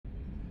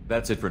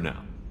That's it for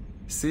now.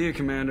 See you,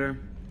 Commander.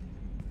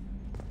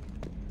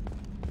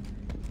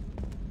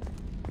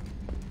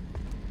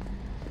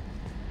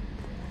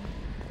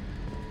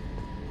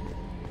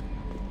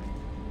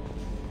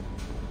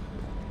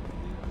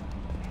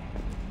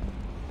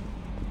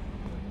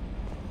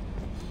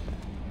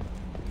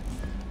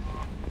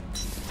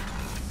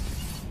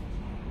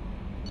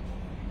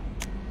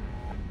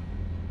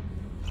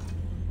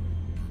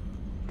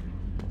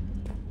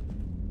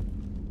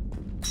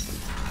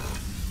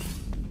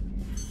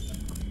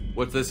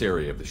 What's this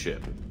area of the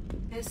ship?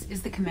 This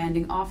is the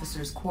commanding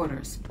officer's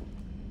quarters.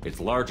 It's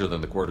larger than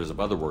the quarters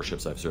of other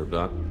warships I've served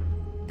on.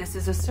 This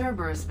is a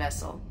Cerberus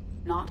vessel,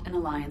 not an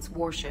Alliance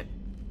warship.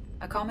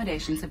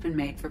 Accommodations have been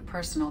made for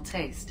personal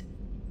taste.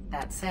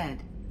 That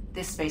said,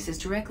 this space is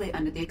directly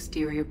under the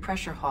exterior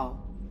pressure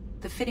hull.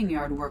 The fitting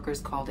yard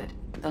workers called it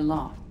the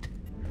loft.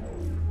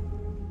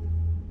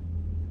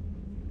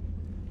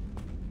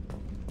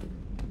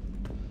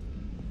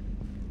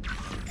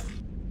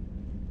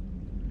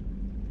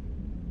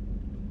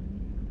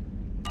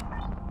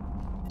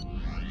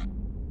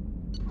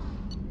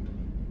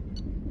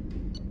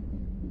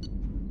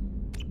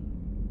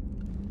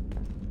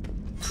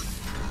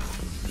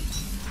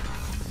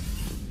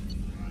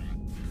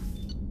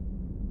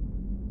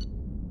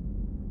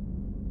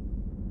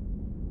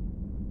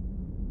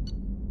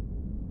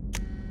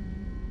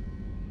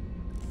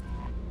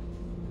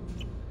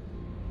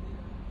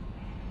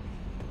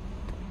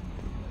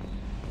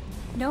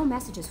 No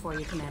messages for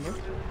you, Commander.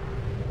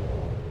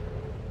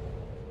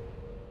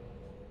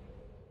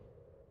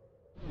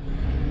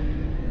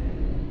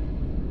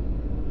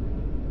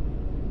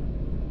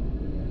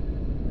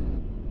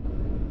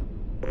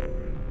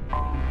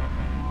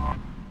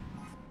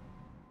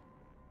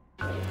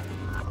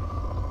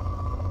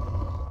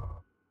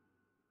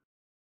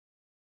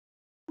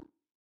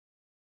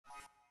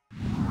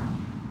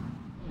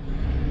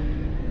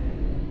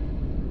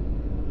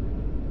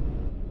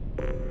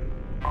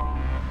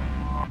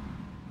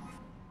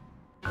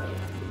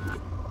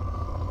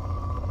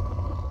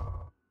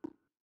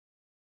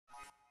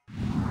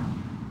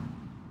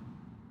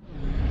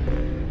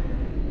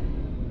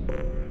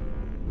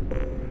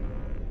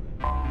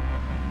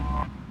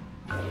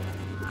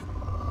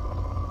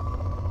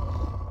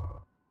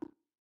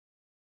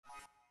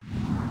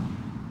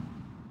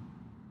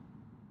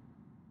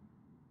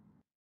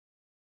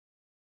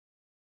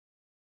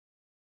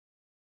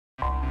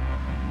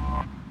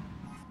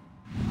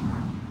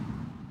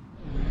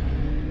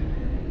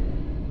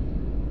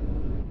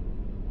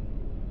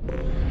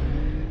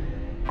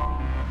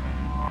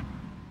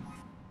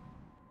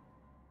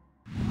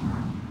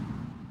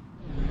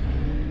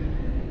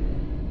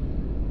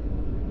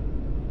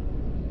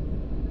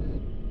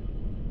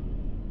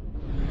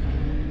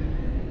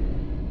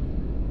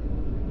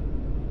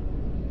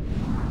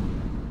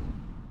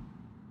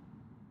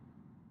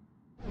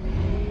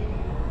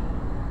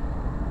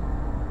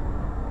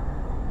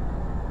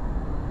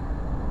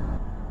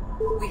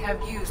 We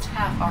have used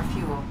half our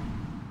fuel.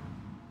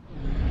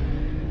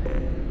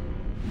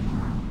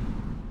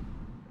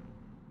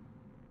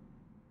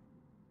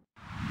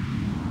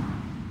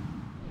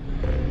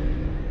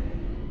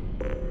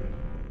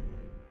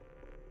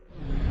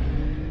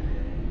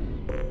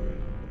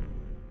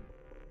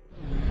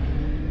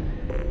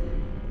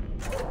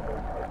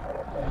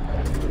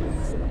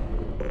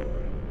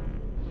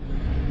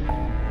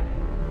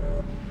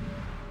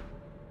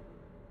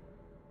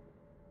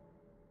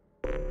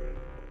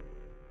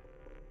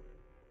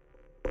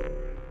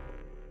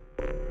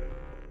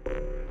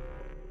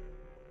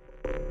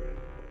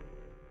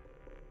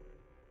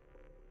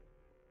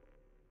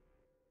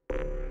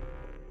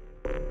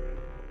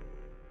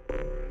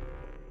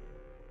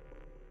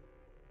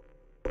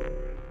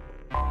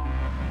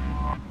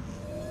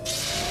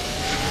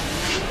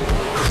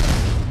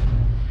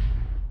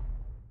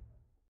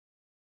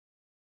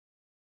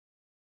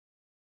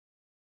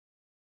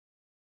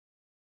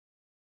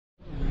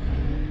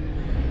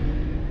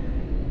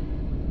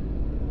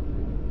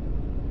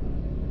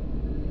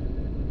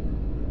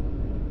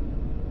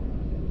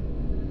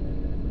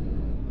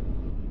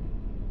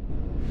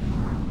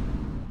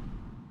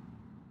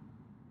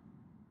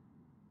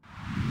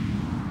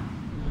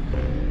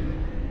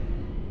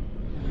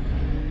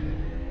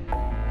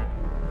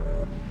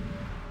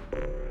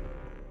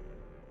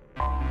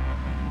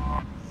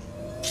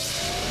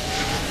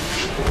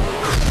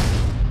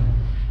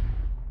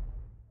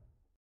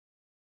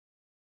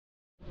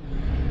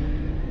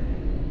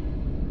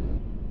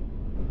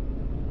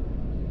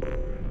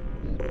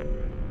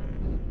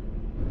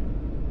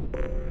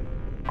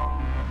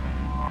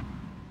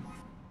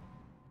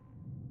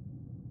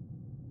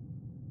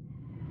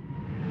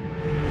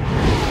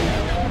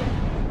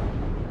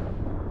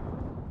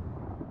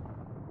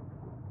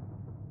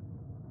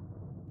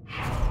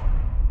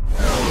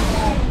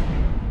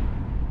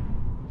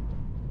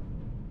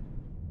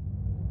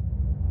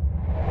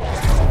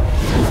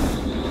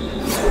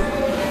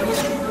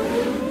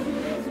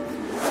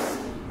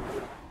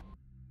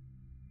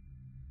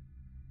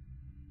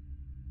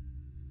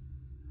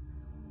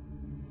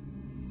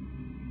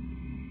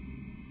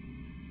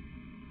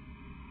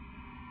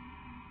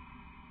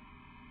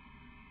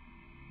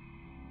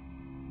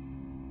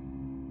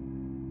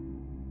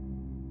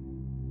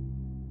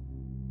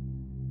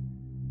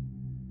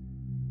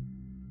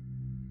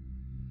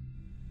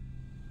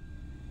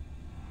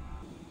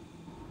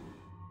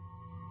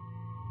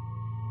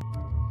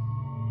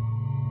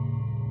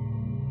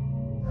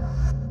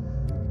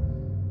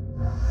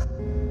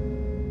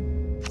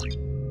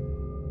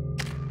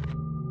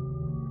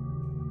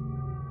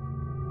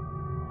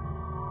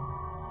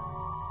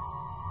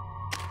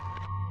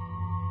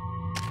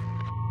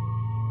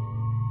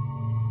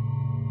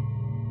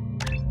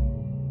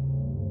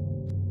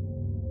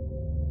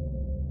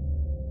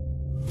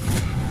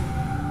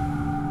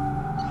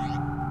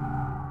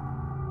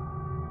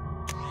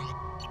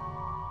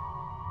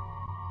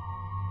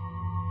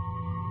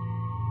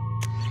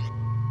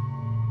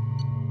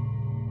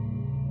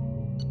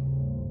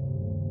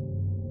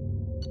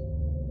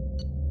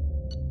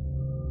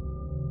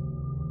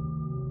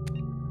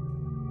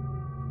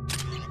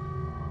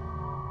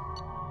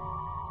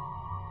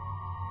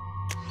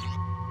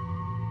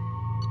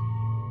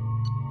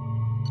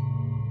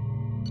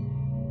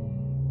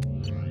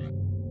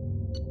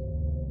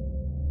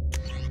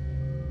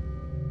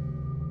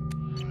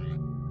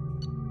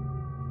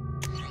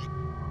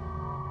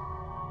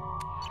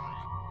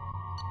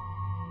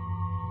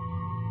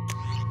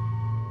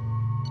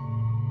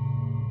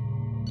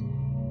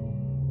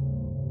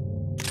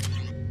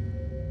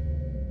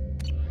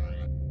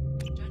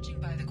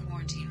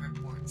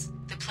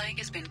 plague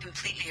has been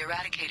completely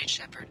eradicated,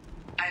 Shepard.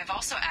 I have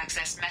also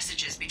accessed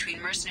messages between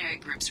mercenary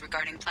groups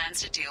regarding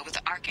plans to deal with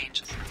the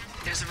Archangel.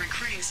 There's a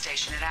recruiting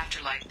station at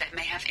Afterlight that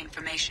may have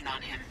information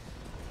on him.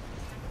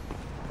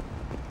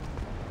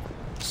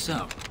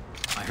 So,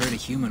 I heard a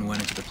human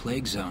went into the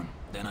plague zone.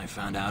 Then I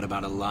found out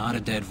about a lot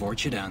of dead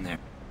Vorcha down there.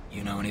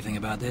 You know anything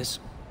about this?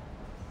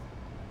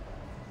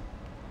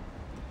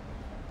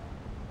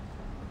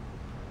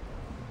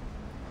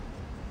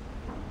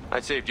 I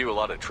saved you a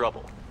lot of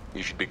trouble.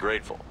 You should be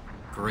grateful.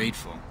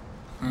 Grateful.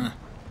 Huh.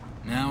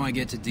 Now I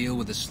get to deal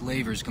with the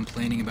slavers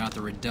complaining about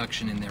the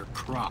reduction in their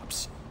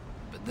crops.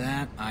 But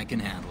that I can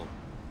handle.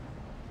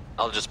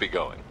 I'll just be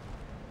going.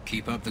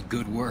 Keep up the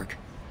good work.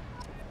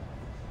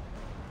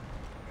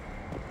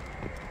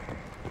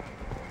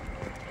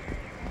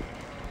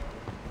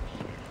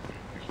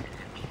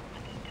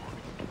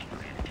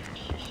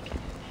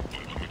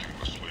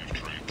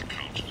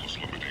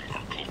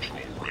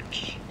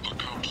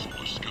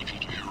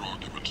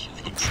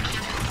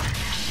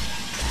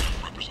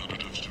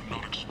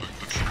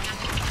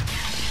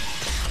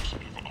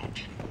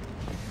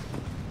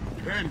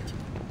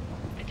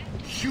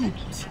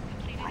 Humans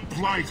are a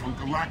blight on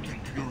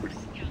galactic purity.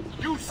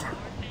 You, sir,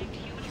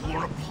 you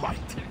are a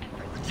blight.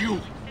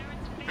 You,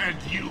 and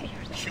you,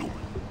 human,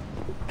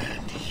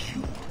 and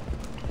you.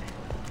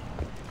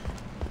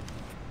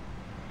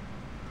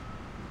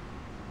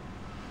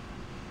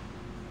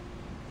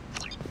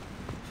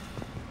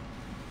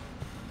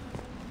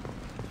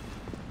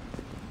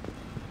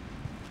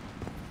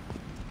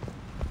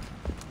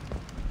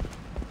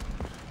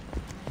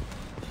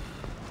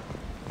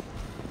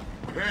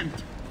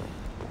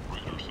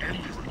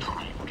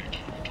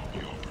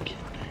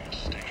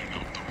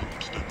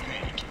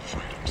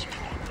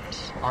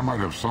 I might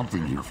have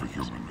something here for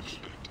humans.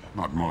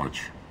 Not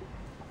much.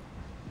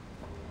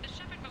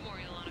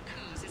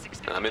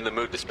 I'm in the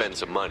mood to spend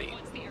some money,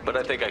 but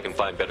I think I can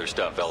find better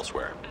stuff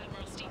elsewhere.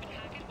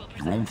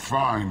 You won't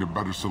find a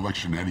better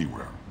selection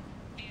anywhere.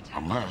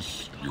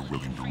 Unless you're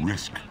willing to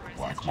risk the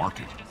black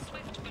market.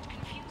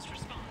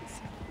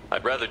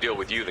 I'd rather deal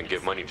with you than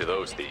give money to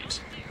those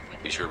thieves.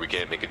 You sure we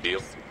can't make a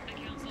deal?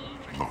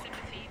 Look,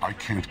 I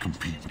can't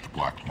compete with the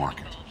black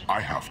market.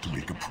 I have to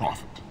make a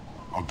profit.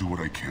 I'll do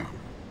what I can.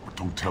 But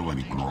don't tell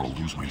anyone or I'll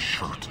lose my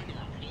shirt.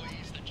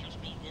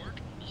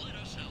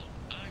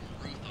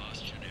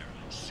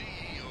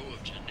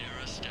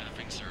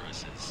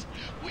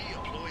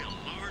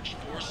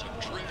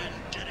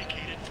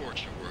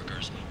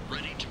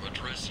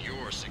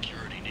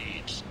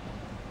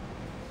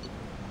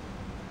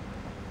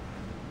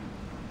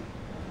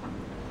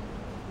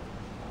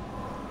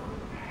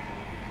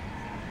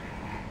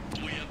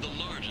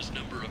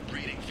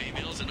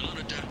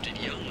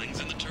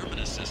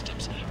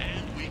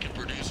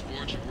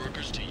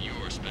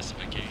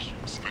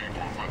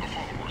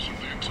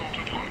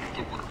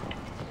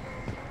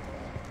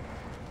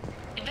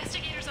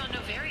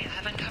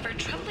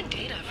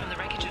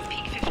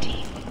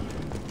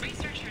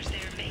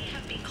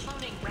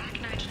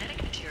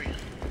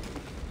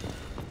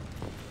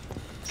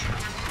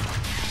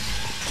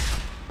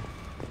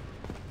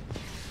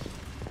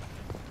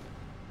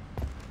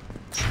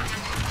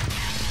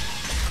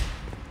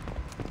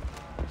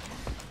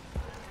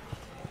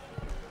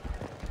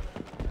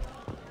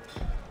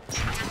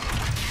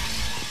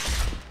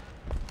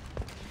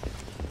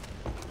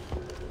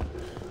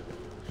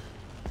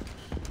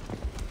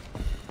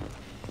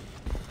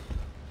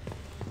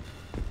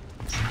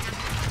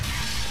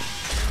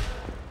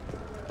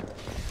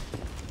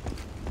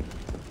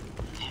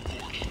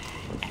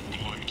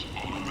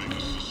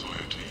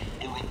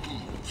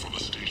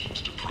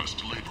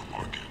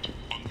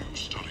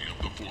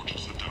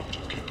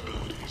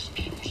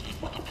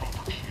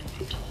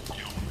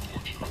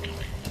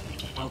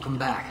 Welcome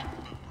back.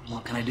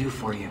 What can I do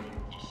for you?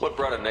 What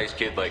brought a nice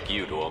kid like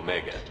you to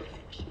Omega?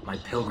 My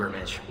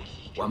pilgrimage.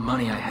 What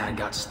money I had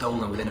got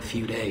stolen within a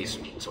few days,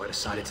 so I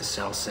decided to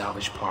sell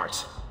salvage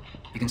parts.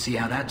 You can see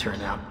how that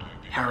turned out.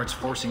 Harrod's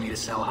forcing me to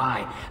sell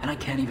high, and I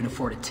can't even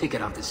afford a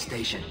ticket off this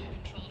station.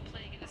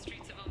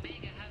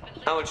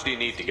 How much do you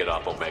need to get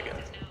off Omega?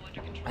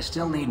 I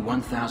still need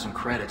 1,000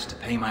 credits to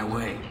pay my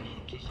way,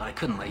 but I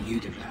couldn't let you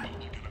do that.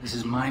 This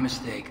is my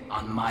mistake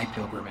on my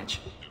pilgrimage.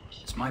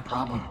 It's my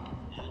problem.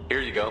 Here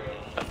you go.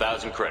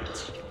 1,000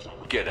 credits.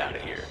 Get out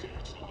of here.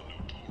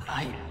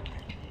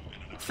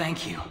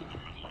 Thank you.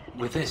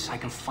 With this, I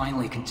can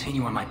finally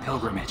continue on my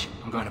pilgrimage.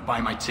 I'm going to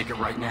buy my ticket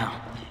right now.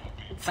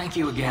 Thank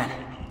you again.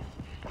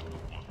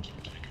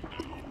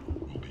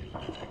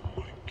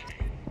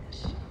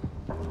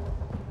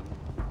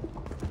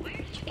 Where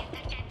did you get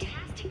that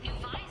fantastic new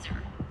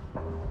visor?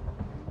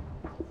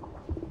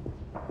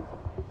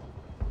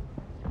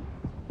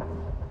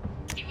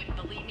 You wouldn't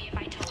believe me if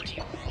I told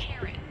you.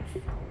 Harrods.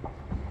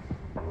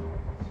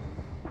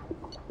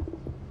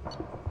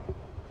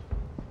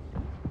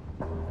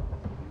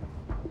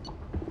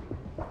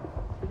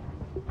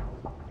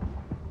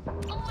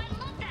 Oh, I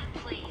love that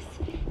place.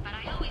 But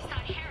I always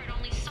thought Harrod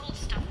only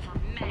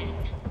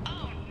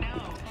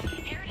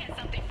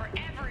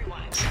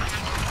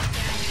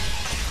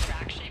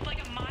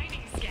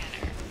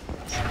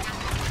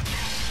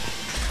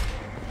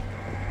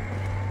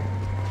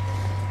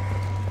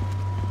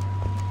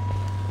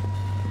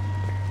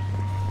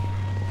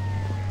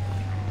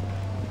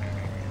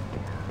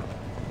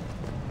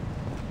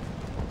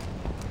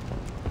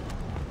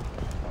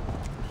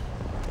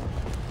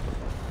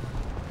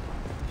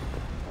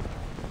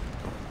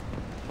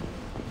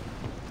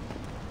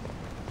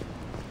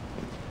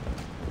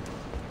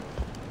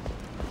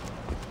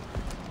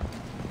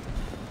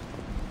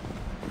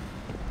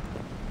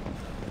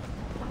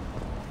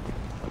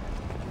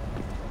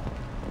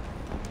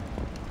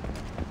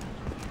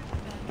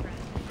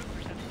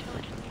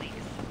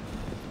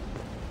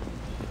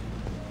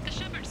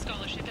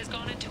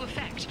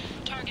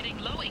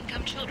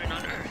low-income children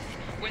on Earth,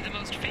 where the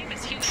most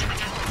famous human in the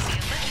galaxy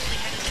allegedly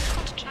had a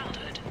difficult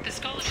childhood. The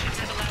scholarships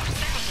have allowed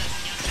several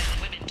dozen young men and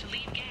women to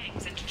leave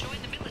gangs and to join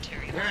the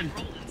military or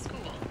enroll in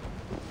school.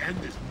 And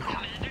is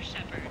not. Commander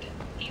Shepard.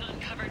 He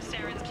uncovered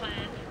Saren's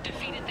plan,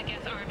 defeated the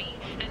Geth army,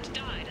 and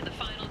died in the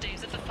final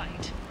days of the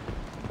fight.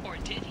 Or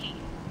did he?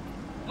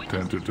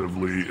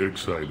 Tentatively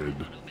excited.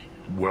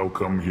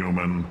 Welcome,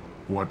 human.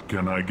 What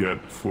can I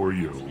get for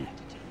you?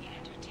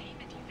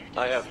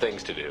 I have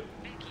things to do.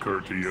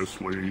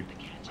 Courteously,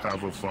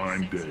 have a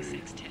fine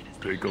day.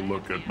 Take a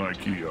look at my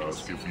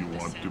kiosk if you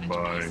want to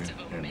buy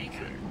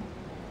anything.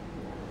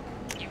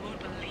 You won't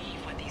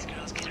believe what these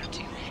girls get up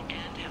to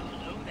and how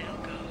low they'll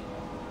go.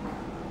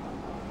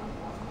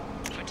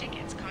 For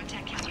tickets,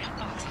 contact county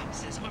box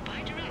offices or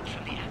buy direct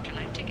from the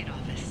Afterlife ticket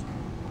office.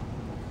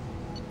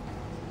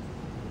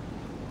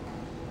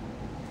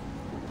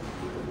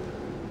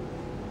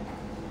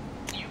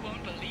 You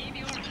won't believe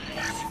your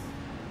eyes.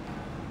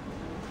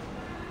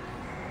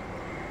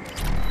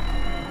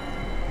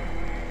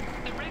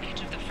 The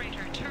wreckage of the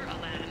freighter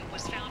Tur-Alan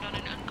was found on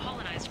an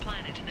uncolonized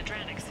planet in the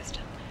Dranik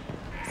system.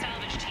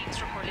 Salvage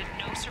teams reported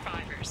no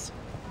survivors.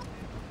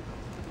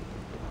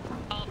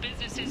 All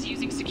businesses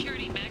using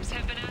security mechs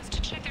have been asked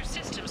to check their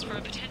systems for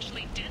a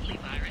potentially deadly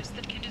virus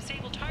that can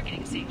disable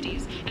targeting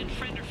safeties and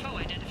friend or foe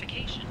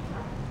identification.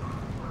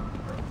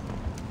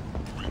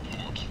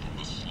 Reports from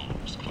the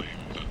slums claim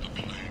that the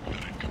plague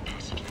had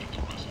incapacitated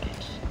the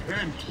residents.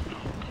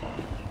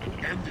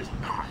 And is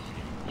not.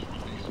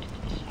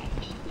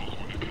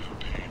 Following a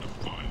campaign of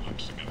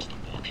violence against the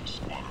Fortune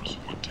squatters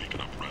who had taken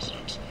up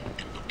residence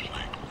in the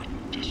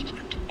plague-ridden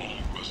district, all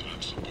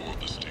residents aboard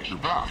the station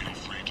were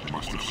free to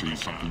must have seen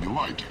something you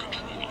liked. To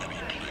control any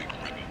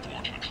plague-ridden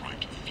Fortune trying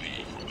to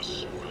flee from the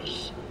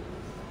source.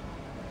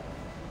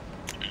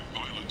 If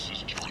violence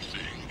isn't your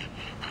thing,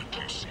 and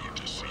you see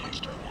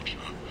deceased Fortune,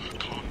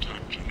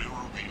 contact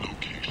Genera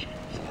Relocation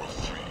for a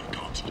free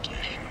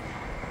consultation.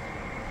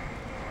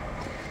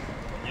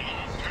 Will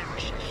all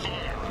perish in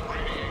fire and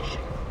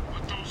radiation.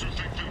 Let those who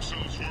think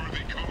themselves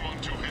worthy come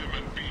unto him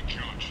and be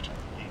judged.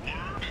 The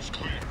word is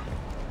clear.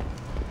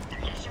 The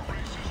lesser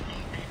races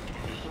will be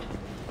punished.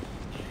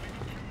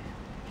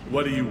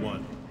 What do you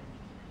want?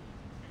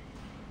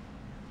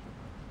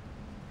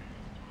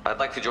 I'd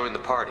like to join the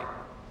party.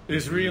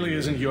 This really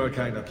isn't your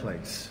kind of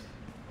place.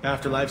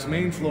 Afterlife's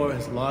main floor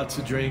has lots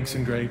of drinks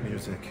and great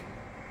music.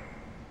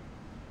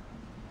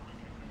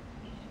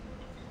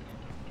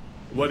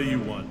 What do you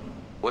want?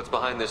 What's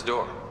behind this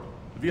door?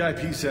 The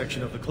VIP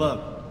section of the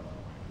club.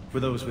 For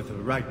those with the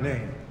right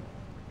name.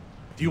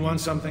 Do you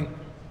want something?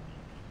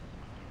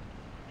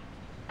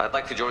 I'd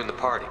like to join the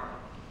party.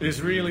 This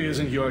really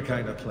isn't your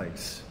kind of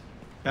place.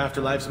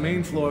 Afterlife's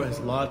main floor has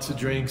lots of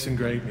drinks and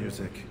great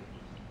music.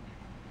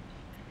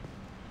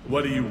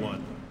 What do you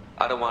want?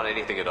 I don't want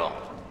anything at all.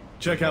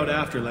 Check out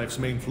Afterlife's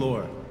main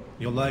floor.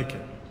 You'll like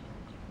it.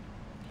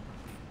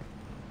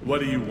 What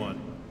do you want?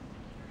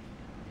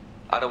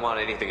 I don't want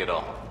anything at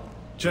all.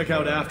 Check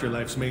out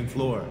Afterlife's main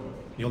floor.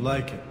 You'll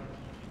like it.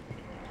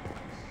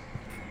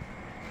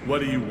 What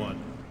do you want?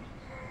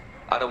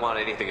 I don't want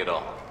anything at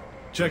all.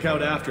 Check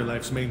out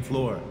Afterlife's main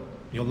floor.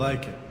 You'll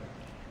like it.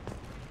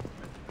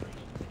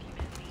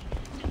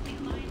 The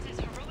Alliance's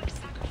heroic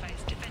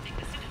sacrifice defending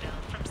the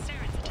Citadel from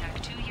Saren's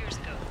attack 2 years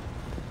ago.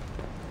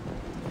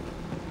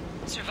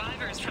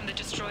 Survivors from the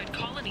destroyed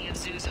colony of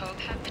Zhu's Hope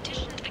have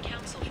petitioned the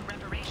Council for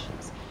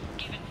reparations,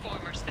 given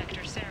former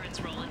Spectre Saren's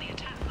role in the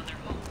attack on their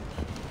home.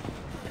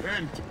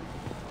 And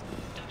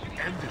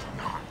is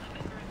not.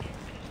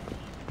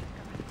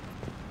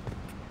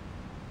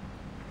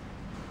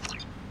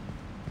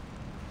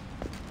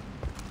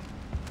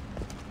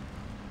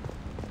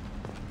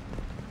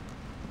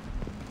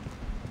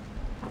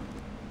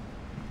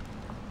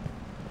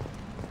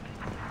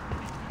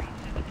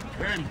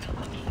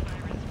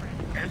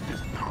 And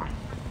is not.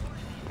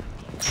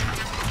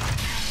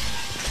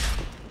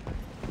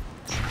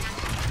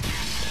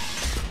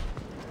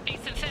 A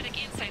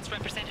Synthetic Insights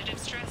representative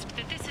stressed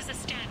that this is a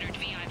standard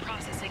VI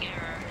processing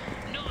error,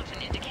 not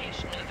an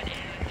indication of an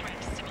AI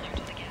threat similar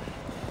to the Geth.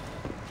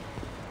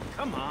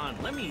 Come on,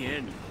 let me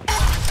in.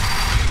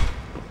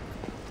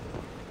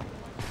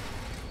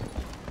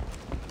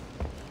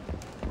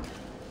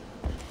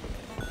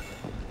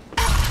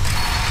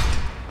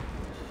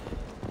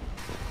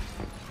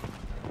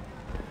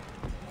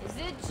 Is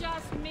it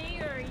just me,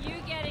 or are you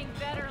getting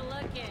better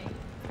looking?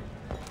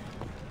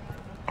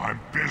 I'm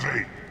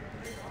busy.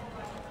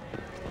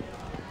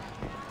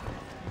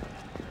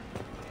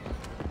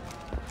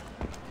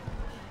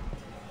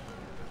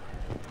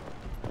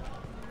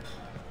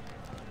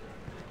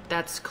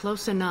 That's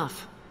close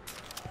enough.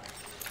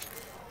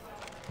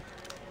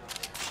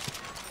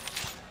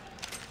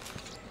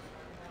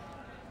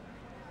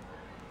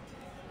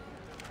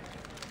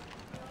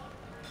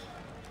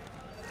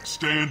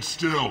 Stand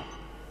still.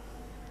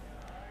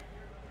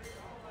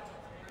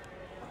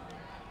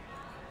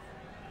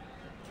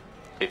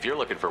 If you're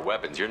looking for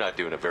weapons, you're not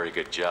doing a very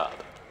good job.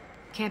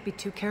 Can't be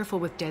too careful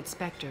with dead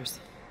specters.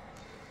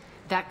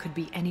 That could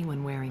be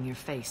anyone wearing your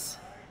face.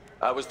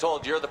 I was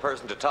told you're the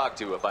person to talk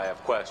to if I have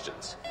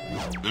questions.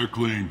 They're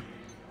clean.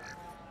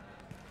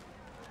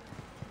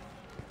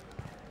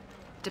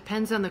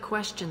 Depends on the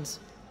questions.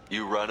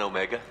 You run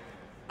Omega?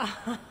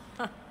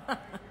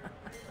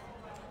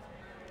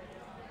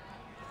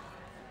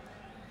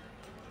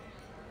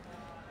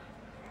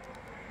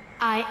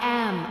 I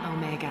am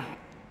Omega.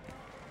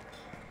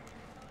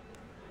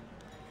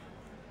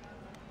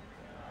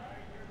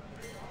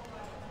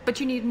 But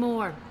you need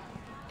more.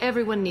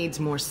 Everyone needs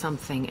more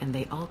something, and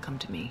they all come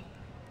to me.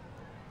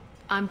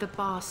 I'm the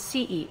boss,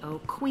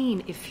 CEO,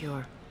 queen, if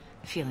you're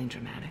feeling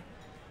dramatic.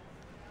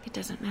 It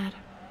doesn't matter.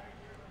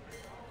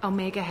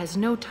 Omega has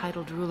no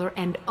titled ruler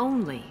and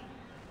only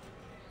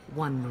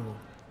one rule.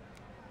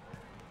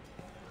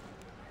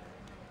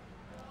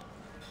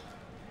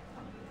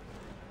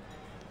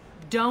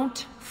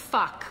 Don't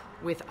fuck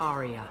with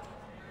Aria.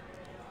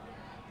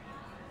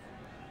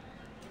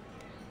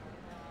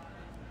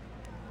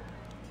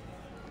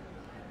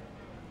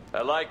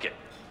 I like it.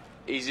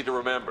 Easy to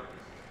remember.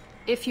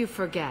 If you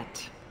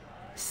forget,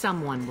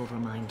 someone will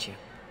remind you.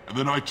 And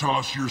then I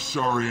toss your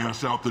sorry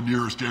ass out the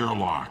nearest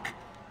airlock.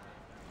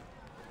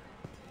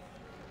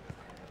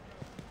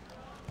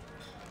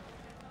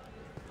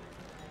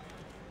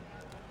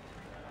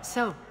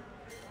 So,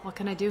 what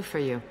can I do for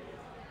you?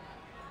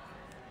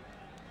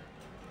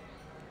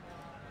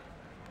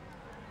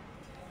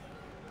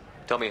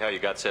 Tell me how you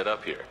got set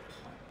up here.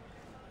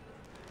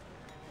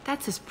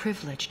 That's as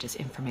privileged as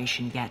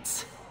information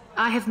gets.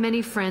 I have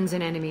many friends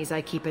and enemies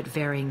I keep at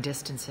varying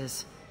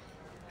distances.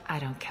 I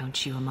don't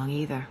count you among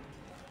either.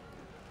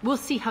 We'll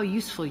see how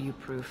useful you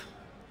prove.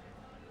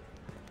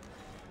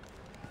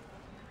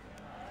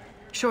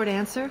 Short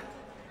answer?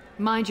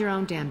 Mind your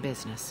own damn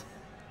business.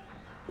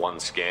 One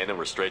scan and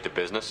we're straight to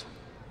business?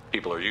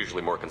 People are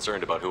usually more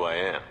concerned about who I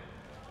am.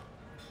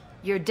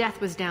 Your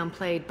death was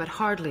downplayed, but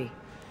hardly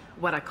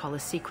what I call a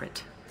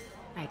secret.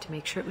 I had to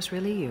make sure it was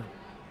really you.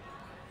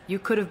 You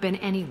could have been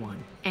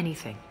anyone,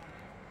 anything.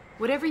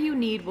 Whatever you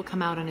need will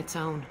come out on its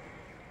own.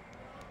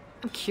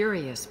 I'm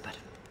curious, but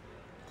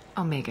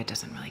Omega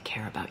doesn't really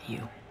care about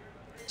you.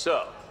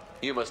 So,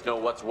 you must know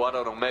what's what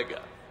on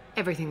Omega.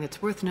 Everything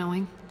that's worth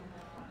knowing.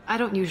 I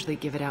don't usually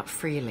give it out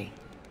freely.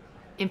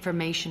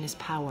 Information is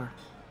power.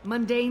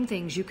 Mundane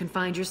things you can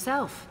find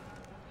yourself.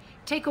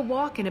 Take a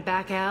walk in a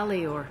back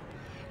alley or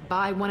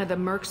buy one of the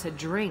mercs a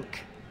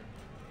drink.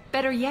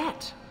 Better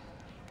yet,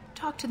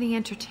 talk to the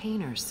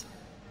entertainers.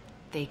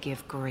 They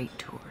give great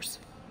tours.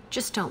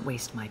 Just don't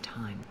waste my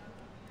time.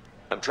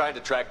 I'm trying to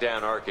track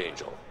down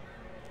Archangel.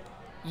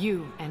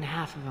 You and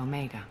half of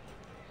Omega.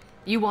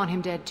 You want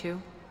him dead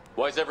too?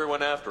 Why's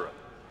everyone after him?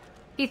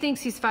 He thinks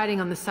he's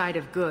fighting on the side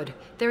of good.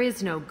 There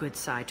is no good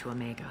side to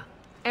Omega.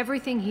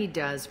 Everything he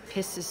does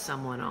pisses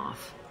someone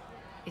off.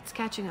 It's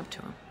catching up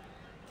to him.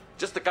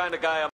 Just the kind of guy I'm